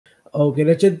Okay,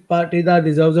 Rajat Patidar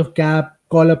deserves a cap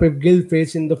call up if Gill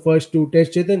face in the first two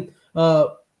tests. चेतन,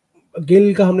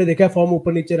 गिल का हमने देखा form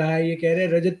ऊपर नीचे रहा है, ये कह रहे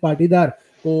हैं रजत पाटीदार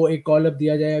को एक कॉल अप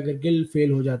दिया जाए अगर गिल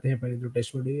फेल हो जाते हैं पहले दो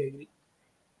टेस्ट में. एग्री?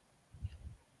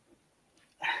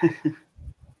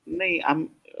 नहीं,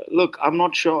 I'm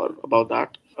not sure about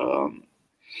that.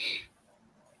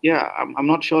 I'm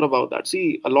not sure about that.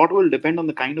 See, a lot will depend on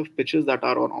the kind of pitches that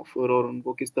are on offer और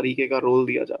उनको किस तरीके का रोल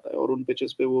दिया जाता है. और उन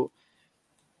pitches पे वो,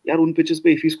 यार उन pitches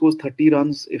पे if he scores 30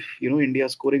 runs, if India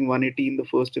is scoring 180 in the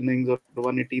first innings or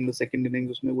 180 in the second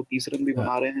innings, उसमें वो 30 run भी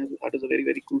बना रहे हैं, that is a very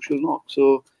very crucial knock.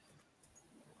 So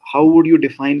how would you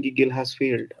define कि Gill has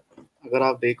failed? अगर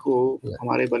आप देखो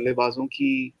हमारे बल्लेबाजों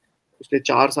की पिछले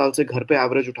 4 साल से घर पे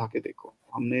एवरेज उठा के देखो,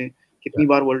 हमने कितनी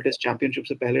बार वर्ल्ड टेस्ट चैंपियनशिप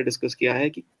से पहले डिस्कस किया है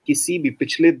कि किसी भी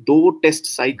पिछले 2 टेस्ट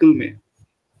साइकिल में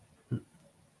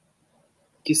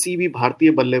किसी भी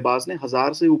भारतीय बल्लेबाज ने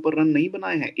 1000 से ऊपर रन नहीं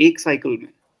बनाए हैं एक साइकिल में.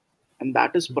 And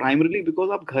that is primarily because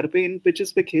आप घर पे इन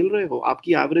पिचेस पे खेल रहे हो.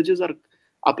 आपकी एवरेजेस और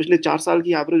आप पिछले 4 साल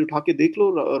की एवरेज उठा के देख लो,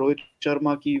 रोहित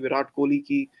शर्मा की, विराट कोहली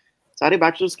की, सारे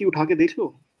बैट्समैन की उठा के देख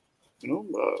लो.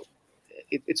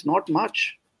 It's not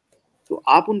much. तो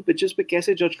आप उन पिचेस पे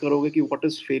कैसे जज करोगे कि what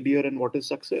is failure and what is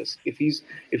success?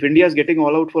 If India is getting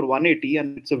all out for 180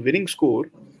 and it's a winning score,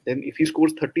 then if he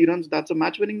scores 30 runs, that's a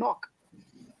match winning knock.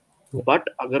 But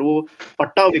अगर वो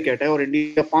पट्टा wicket है और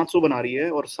India 500 बना रही है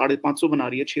और 550 बना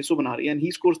रही है, 600 बना रही है, and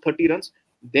he scores 30 runs,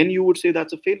 then you would say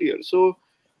that's a failure. So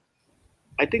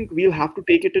I think we will have to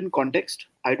take it in context.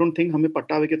 I don't think हमें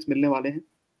पट्टा विकेट्स मिलने वाले हैं.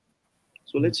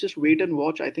 So let's just wait and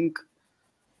watch. I think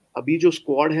अभी जो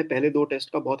squad है पहले 2 test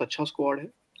का बहुत अच्छा स्क्वाड है.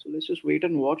 So let's just wait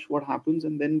and watch what happens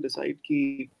and then decide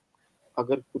कि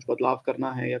अगर कुछ बदलाव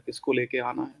करना है या किसको लेके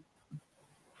आना है.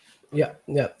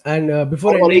 And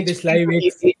before ending this live,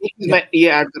 मैं ये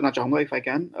ऐड करना चाहूंगा if I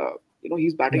can.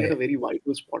 He's batting at a very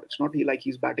vital spot. It's not like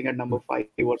he's batting at number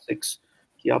 5 or 6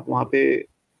 कि आप वहाँ पे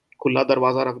खुला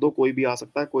दरवाजा रख दो, कोई भी आ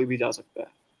सकता है, कोई भी जा सकता है.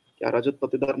 क्या रजत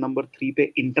पतिदार नंबर 3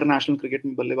 पे इंटरनेशनल क्रिकेट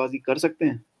में बल्लेबाजी कर सकते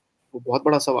हैं? वो बहुत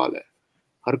बड़ा सवाल है.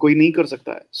 हर कोई नहीं कर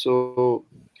सकता है. So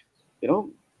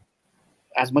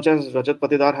as much as Rajat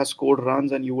Patidar has scored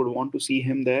runs and you would want to see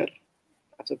him there,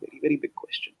 that's a very very big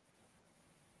question.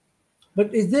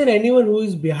 But is there anyone who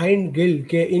is behind Gill?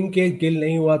 के in case Gill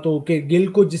नहीं हुआ तो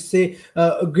Gill को जिससे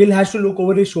Gill has to look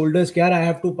over his shoulders. क्या I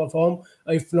have to perform.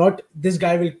 If not, this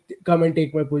guy will come and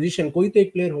take my position. कोई तो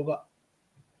एक player होगा.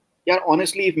 यार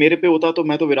honestly, if मेरे पे होता तो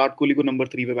मैं तो विराट कोहली को नंबर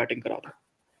 3 पे बैटिंग कराता.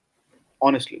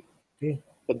 Honestly,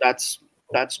 but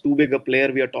that's too big a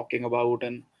player we are talking about,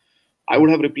 and I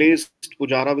would have replaced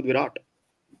Pujara with Virat,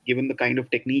 given the kind of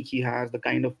technique he has, the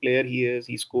kind of player he is.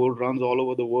 He scored runs all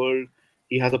over the world.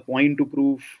 He has a point to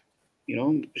prove.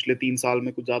 पिछले 3 साल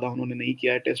में कुछ ज्यादा उन्होंने नहीं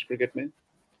किया है test cricket में.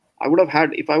 I would have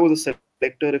had, if I was a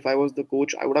selector, if I was the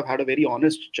coach, I would have had a very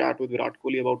honest chat with Virat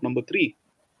Kohli about number 3.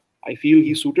 I feel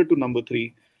he's suited to number 3.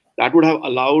 That would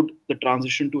have allowed the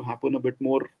transition to happen a bit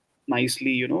more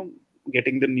nicely,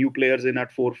 getting the new players in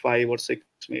at 4, 5 or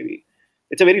 6 maybe.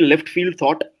 It's a very left field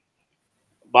thought.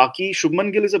 Baki,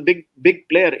 Shubman Gill is a big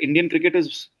player. Indian cricket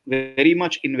is very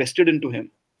much invested into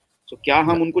him. So क्या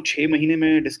हम उनको 6 महीने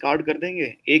में discard कर देंगे,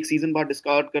 एक season बाद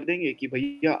discard कर देंगे कि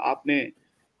भैया आपने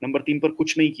नंबर 3 पर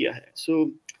कुछ नहीं किया है?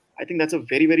 So I think that's a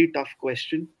very very tough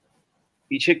question.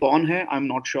 पीछे कौन है? I'm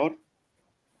not sure.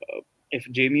 If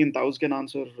Jamie and Taus can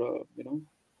answer,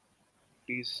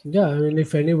 please. Yeah, I mean,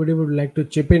 if anybody would like to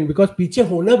chip in, because पीछे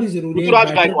होना भी जरूरी है. Ruturaj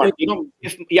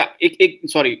Gaikwad,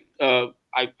 sorry,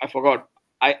 I forgot.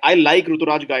 I like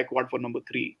Ruturaj Gaikwad for number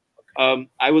 3.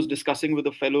 I was discussing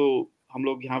with a fellow, हम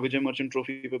लोग यहाँ Vijay Merchant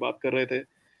trophy पे बात कर रहे थे.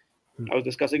 I was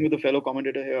discussing with a fellow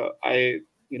commentator here.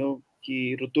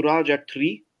 कि Ruturaj at 3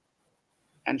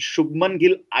 and Shubman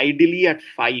Gill ideally at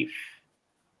 5.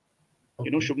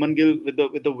 Okay. Shubman Gill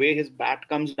with the way his bat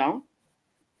comes down,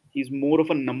 he's more of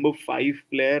a number 5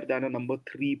 player than a number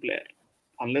 3 player,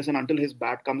 unless and until his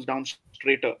bat comes down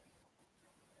straighter.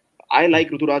 I like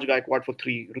Ruturaj Gaikwad for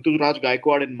 3. Ruturaj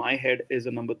Gaikwad in my head is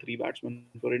a number 3 batsman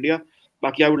for India.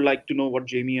 Baki, I would like to know what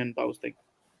Jamie and Taus think.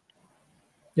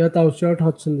 Yeah, Taus, your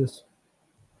thoughts on this?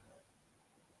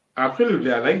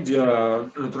 Absolutely, I like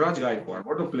Ruturaj Gaikwad.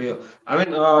 What a player! I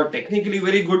mean, technically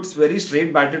very good, very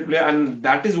straight-batted player, and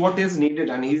that is what is needed.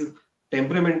 And he's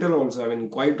temperamental also. I mean,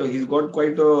 he's got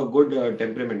quite a good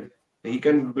temperament. He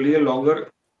can play a longer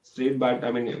straight bat.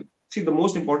 I mean, see, the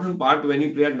most important part when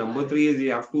you play at number 3 is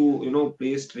you have to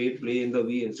play straight, play in the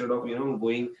V instead of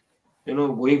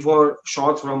going for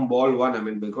shots from ball 1. I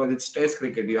mean, because it's test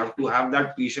cricket, you have to have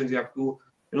that patience. You have to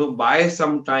buy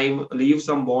some time, leave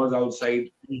some balls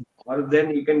outside, or then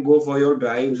you can go for your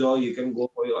drives or you can go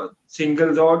for your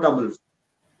singles or doubles.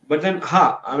 But then,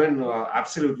 हाँ, I mean,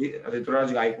 absolutely,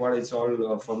 Ruturaj Gaikwad is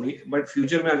all for me. But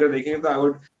future में अगर देखेंगे तो I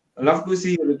would love to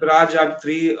see Ruturaj at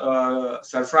 3,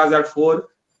 Sarfaraz at 4,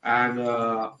 and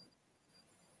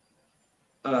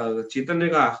चेतन ने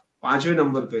कहा 5वें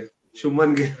number पे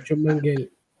Shubman Gill. Shubman Gill.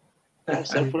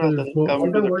 Sarfaraz doesn't come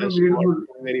into the What a test weird squad, move.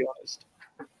 to be very honest.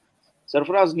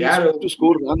 Sarfaraz needs to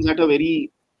score runs at a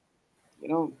very,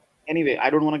 anyway, I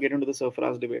don't want to get into the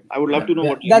Sarfaraz debate. I would love to know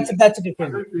what That's a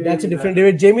different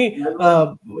debate. Jamie,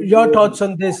 your thoughts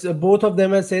on this? Both of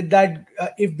them have said that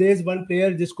if there's one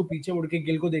player जिसको पीछे मुड़ के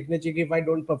गिल को देखना चाहिए कि if I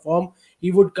don't perform,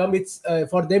 he would come. It's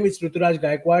for them, it's Ruturaj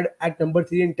Gaikwad at number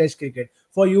 3 in Test cricket.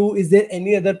 For you, is there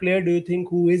any other player do you think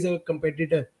who is a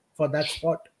competitor for that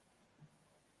spot?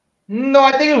 No,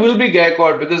 I think it will be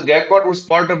Gaikwad because Gaikwad was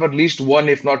part of at least one,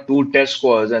 if not two, test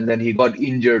squads, and then he got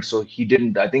injured, so he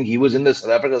didn't. I think he was in the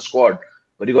South Africa squad,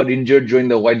 but he got injured during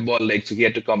the white ball leg, so he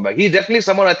had to come back. He's definitely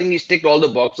someone I think he's ticked all the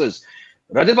boxes.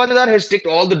 Rajat Patidar has ticked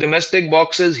all the domestic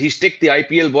boxes. He's ticked the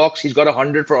IPL box. He's got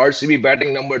 100 for RCB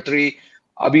batting number 3.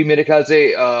 अभी मेरे ख्याल से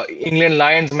England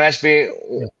Lions match पे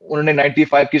उन्होंने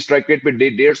 95 की strike rate पे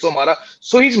 150 मारा.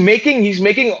 So he's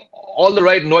making all the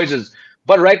right noises.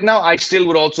 But right now, I still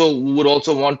would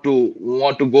also want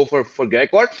to go for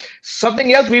Gaikwad.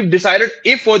 Something else we've decided: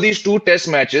 if for these 2 test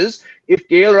matches, if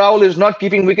KL Rahul is not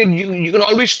keeping wicket, you can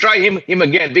always try him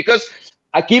again, because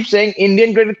I keep saying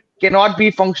Indian cricket cannot be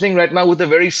functioning right now with a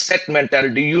very set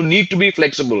mentality. You need to be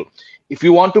flexible. If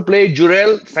you want to play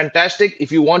Jurel, fantastic.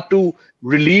 If you want to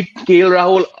relieve KL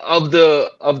Rahul of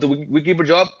the wicketkeeper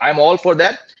job, I'm all for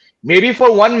that. Maybe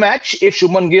for one match, if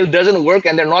Shubman Gill doesn't work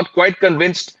and they're not quite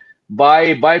convinced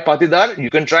by Patidar, you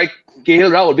can try KL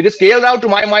Rahul, because KL Rahul, to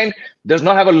my mind, does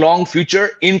not have a long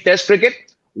future in Test cricket.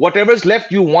 Whatever's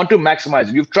left, you want to maximize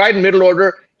it. You've tried middle order,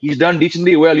 he's done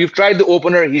decently well. You've tried the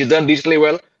opener, he's done decently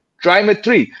well. Try him at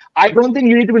 3. I don't think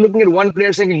you need to be looking at one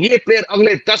player saying, "Ye player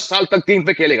agle 10 saal tak team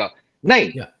pe khelega."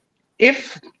 Nahin. Yeah.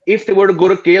 If they were to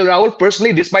go to KL Rahul,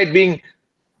 personally, despite being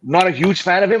not a huge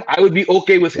fan of him, I would be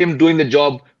okay with him doing the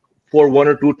job for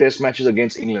 1 or 2 Test matches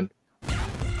against England.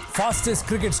 Fastest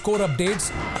cricket score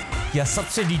updates या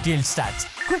सबसे detailed stats,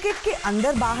 cricket के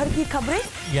अंदर बाहर की खबरें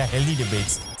या healthy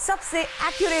debates, सबसे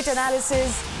accurate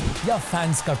analysis या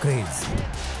फैंस का क्रेज,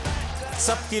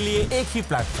 सबके लिए एक ही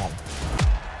प्लेटफॉर्म,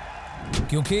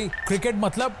 क्योंकि क्रिकेट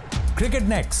मतलब क्रिकेट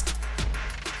नेक्स्ट.